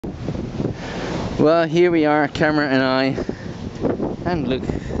Well, here we are, camera and I, and look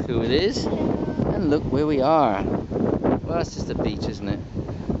who it is, and look where we are. Well, it's just a beach, isn't it?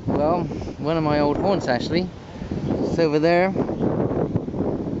 Well, one of my old haunts actually. It's over there.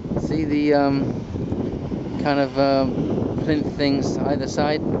 See the kind of plinth things either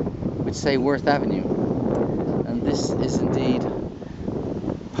side, which say Worth Avenue. And this is indeed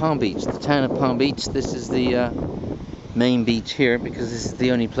Palm Beach, the town of Palm Beach. This is the main beach here, because this is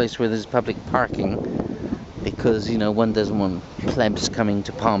the only place where there's public parking, because, you know, one doesn't want plebs coming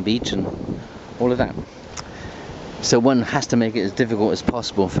to Palm Beach and all of that. So one has to make it as difficult as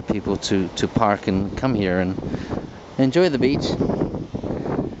possible for people to park and come here and enjoy the beach.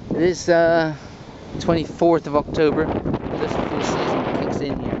 It is 24th of October, just before the season kicks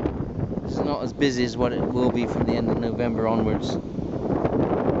in here. This is not as busy as what it will be from the end of November onwards.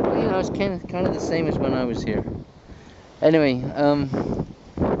 But, you know, it's kind of the same as when I was here. Anyway, Mr.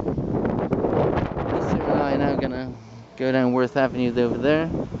 and I are now gonna go down Worth Avenue over there.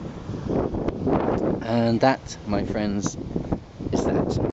 And that, my friends, is that.